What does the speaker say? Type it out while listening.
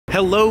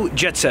Hello,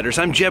 Jet Setters.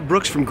 I'm Jeb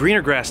Brooks from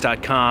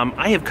greenergrass.com.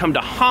 I have come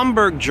to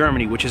Hamburg,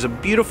 Germany, which is a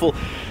beautiful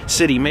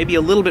city, maybe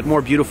a little bit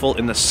more beautiful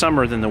in the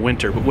summer than the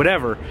winter, but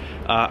whatever.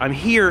 I'm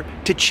here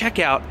to check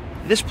out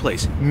this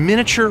place,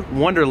 Miniatur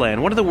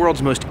Wunderland, one of the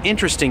world's most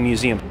interesting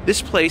museums.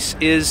 This place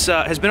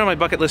has been on my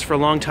bucket list for a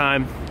long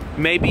time.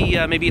 Maybe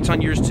it's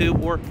on yours too,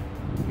 or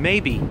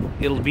maybe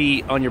it'll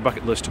be on your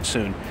bucket list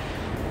soon.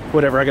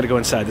 Whatever, I gotta go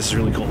inside. This is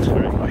really cold. All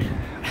right, bye.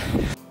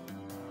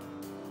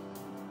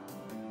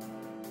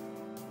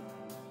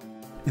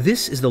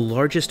 This is the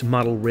largest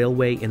model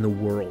railway in the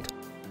world.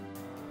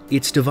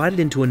 It's divided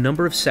into a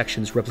number of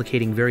sections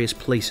replicating various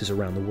places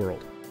around the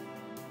world.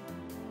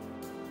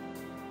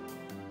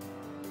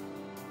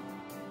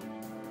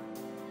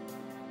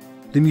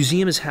 The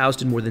museum is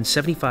housed in more than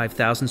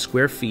 75,000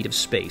 square feet of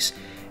space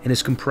and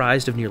is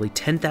comprised of nearly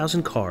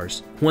 10,000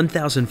 cars,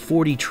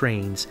 1,040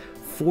 trains,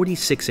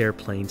 46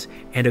 airplanes,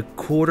 and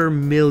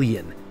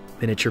 250,000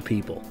 miniature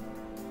people.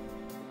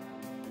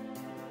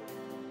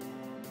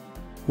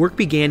 Work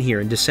began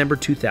here in December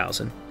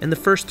 2000, and the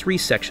first 3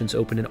 sections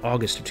opened in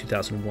August of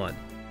 2001.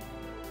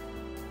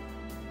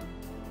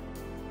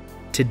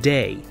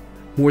 Today,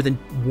 more than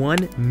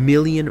 1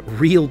 million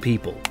real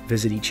people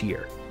visit each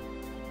year.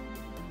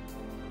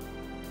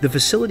 The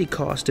facility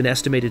cost an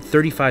estimated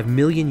 35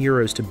 million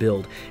euros to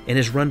build and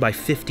is run by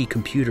 50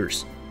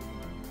 computers.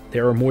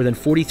 There are more than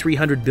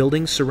 4,300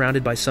 buildings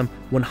surrounded by some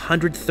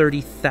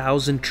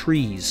 130,000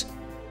 trees.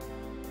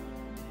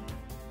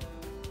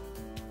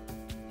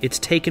 It's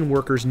taken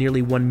workers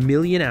nearly 1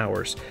 million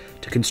hours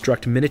to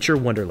construct Miniatur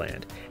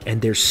Wunderland,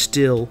 and there's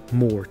still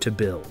more to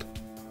build.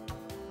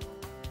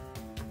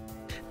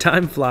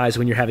 Time flies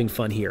when you're having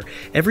fun here.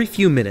 Every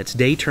few minutes,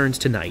 day turns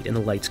to night and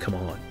the lights come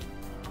on.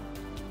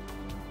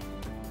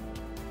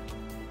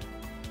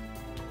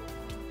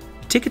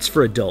 Tickets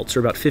for adults are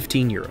about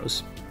 15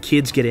 euros.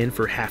 Kids get in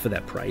for half of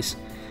that price,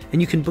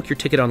 and you can book your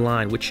ticket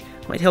online, which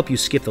might help you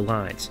skip the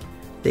lines.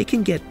 They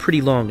can get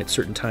pretty long at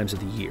certain times of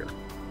the year.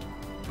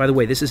 By the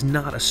way, this is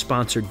not a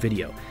sponsored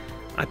video.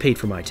 I paid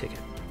for my ticket.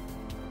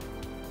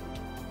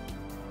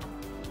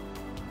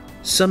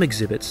 Some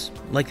exhibits,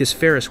 like this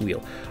Ferris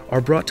wheel,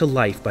 are brought to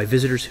life by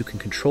visitors who can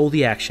control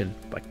the action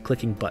by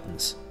clicking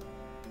buttons.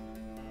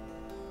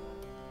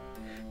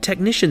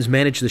 Technicians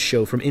manage the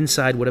show from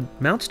inside what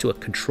amounts to a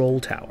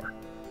control tower.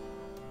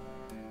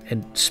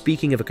 And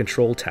speaking of a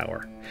control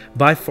tower,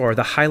 by far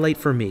the highlight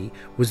for me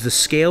was the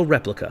scale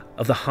replica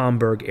of the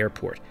Hamburg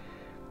Airport.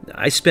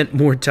 I spent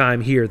more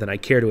time here than I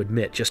care to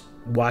admit just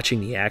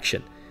watching the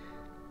action,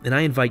 and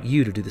I invite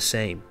you to do the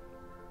same.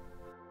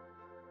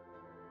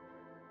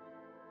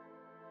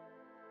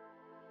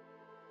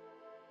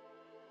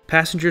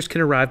 Passengers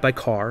can arrive by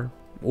car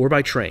or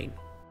by train.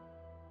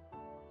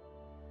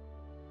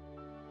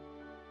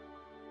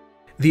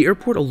 The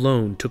airport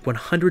alone took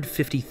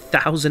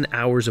 150,000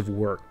 hours of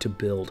work to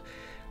build.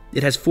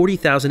 It has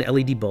 40,000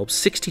 LED bulbs,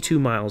 62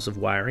 miles of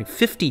wiring,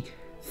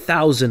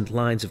 50,000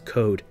 lines of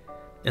code.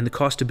 And the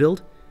cost to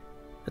build?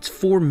 That's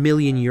 4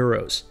 million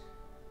euros.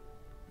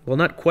 While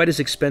not quite as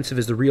expensive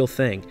as the real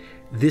thing,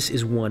 this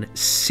is one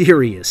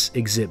serious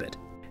exhibit.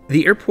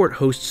 The airport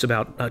hosts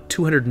about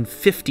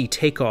 250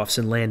 takeoffs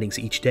and landings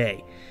each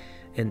day,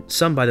 and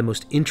some by the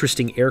most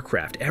interesting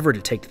aircraft ever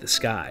to take to the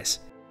skies.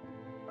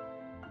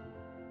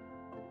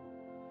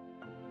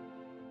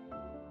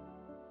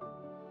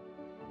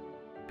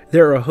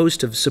 There are a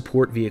host of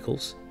support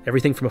vehicles,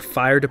 everything from a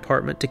fire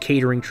department to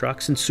catering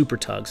trucks and super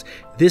tugs.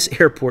 This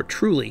airport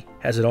truly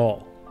has it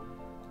all.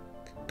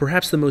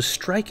 Perhaps the most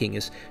striking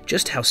is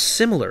just how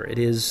similar it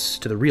is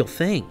to the real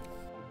thing.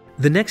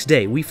 The next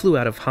day, we flew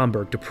out of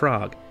Hamburg to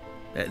Prague.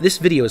 This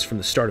video is from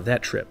the start of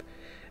that trip,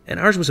 and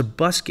ours was a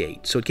bus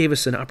gate, so it gave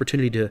us an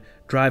opportunity to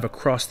drive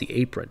across the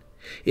apron.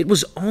 It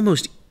was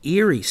almost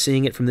eerie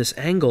seeing it from this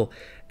angle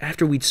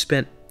after we'd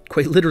spent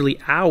quite literally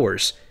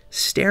hours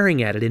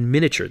staring at it in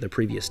miniature the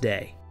previous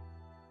day.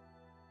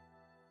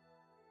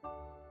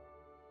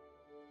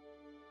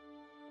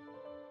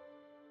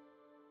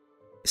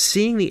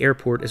 Seeing the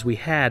airport as we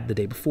had the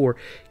day before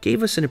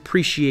gave us an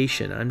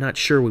appreciation I'm not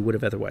sure we would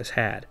have otherwise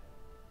had.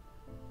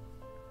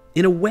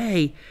 In a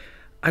way,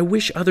 I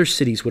wish other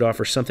cities would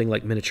offer something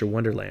like Miniatur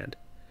Wunderland,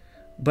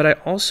 but I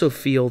also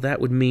feel that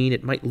would mean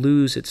it might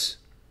lose its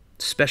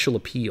special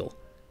appeal.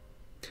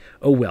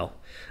 Oh well,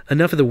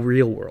 enough of the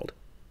real world.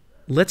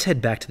 Let's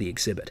head back to the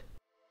exhibit.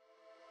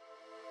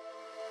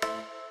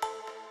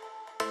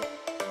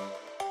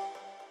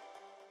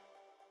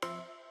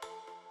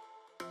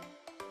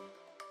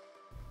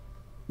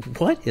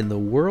 What in the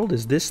world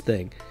is this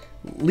thing?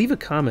 Leave a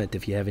comment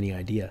if you have any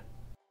idea.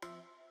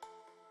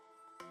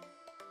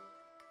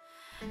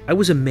 I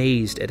was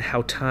amazed at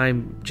how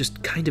time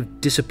just kind of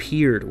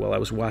disappeared while I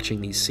was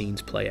watching these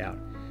scenes play out.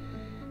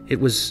 It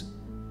was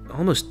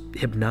almost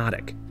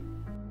hypnotic.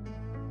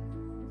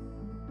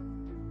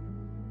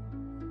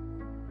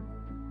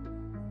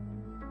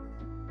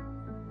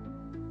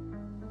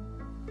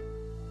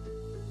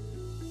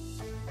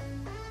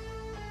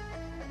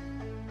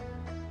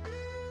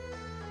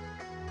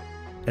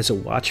 As a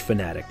watch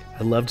fanatic,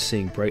 I loved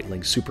seeing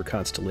Breitling's Super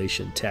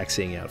Constellation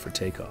taxiing out for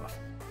takeoff.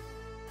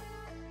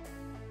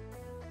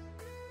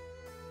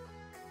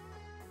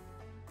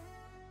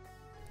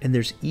 And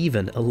there's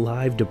even a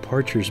live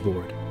departures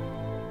board.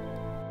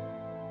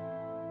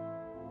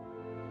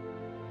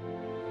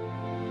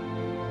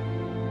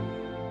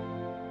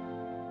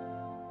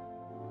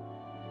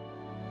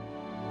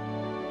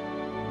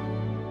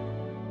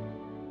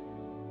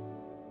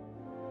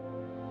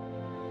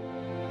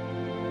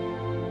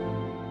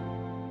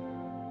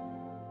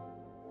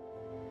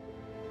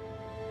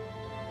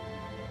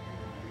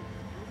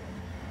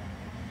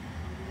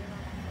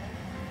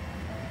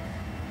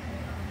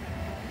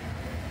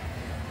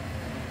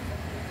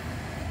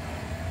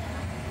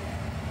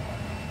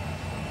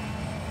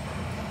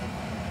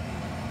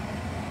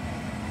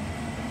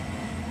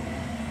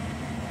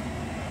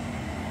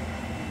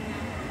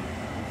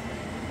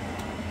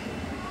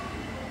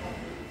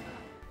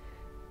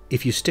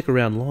 If you stick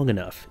around long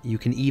enough, you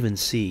can even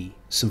see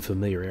some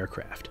familiar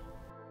aircraft.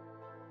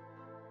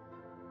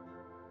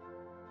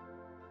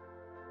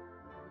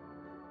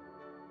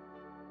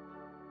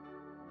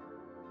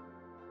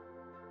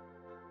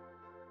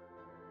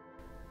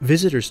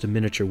 Visitors to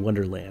Miniatur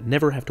Wonderland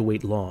never have to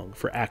wait long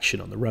for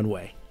action on the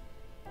runway.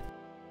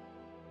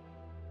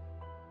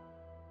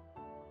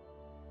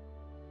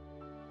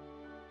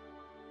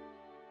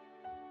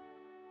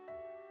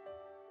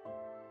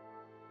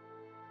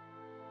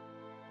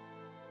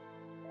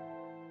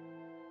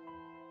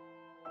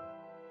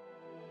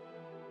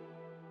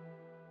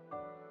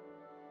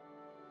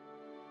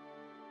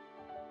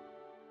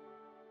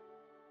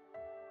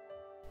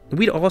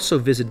 We'd also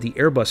visited the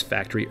Airbus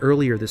factory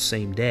earlier this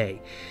same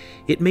day.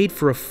 It made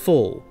for a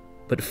full,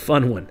 but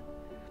fun one.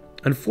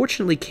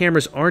 Unfortunately,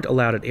 cameras aren't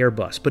allowed at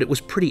Airbus, but it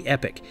was pretty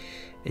epic,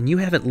 and you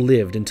haven't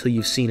lived until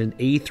you've seen an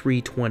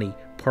A320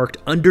 parked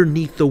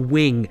underneath the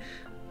wing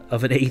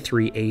of an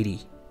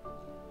A380.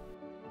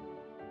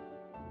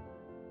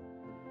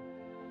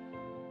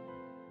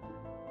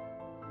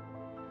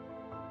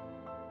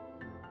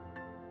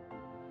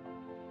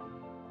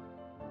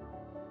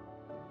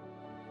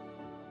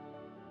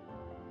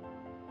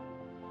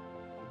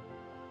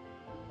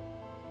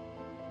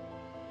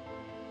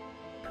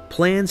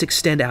 Plans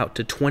extend out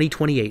to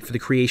 2028 for the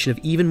creation of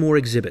even more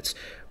exhibits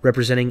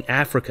representing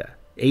Africa,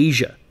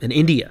 Asia, and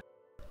India.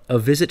 A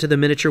visit to the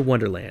Miniatur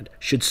Wonderland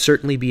should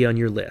certainly be on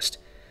your list.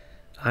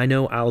 I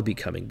know I'll be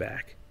coming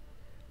back.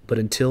 But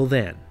until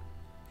then,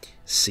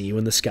 see you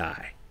in the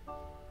sky.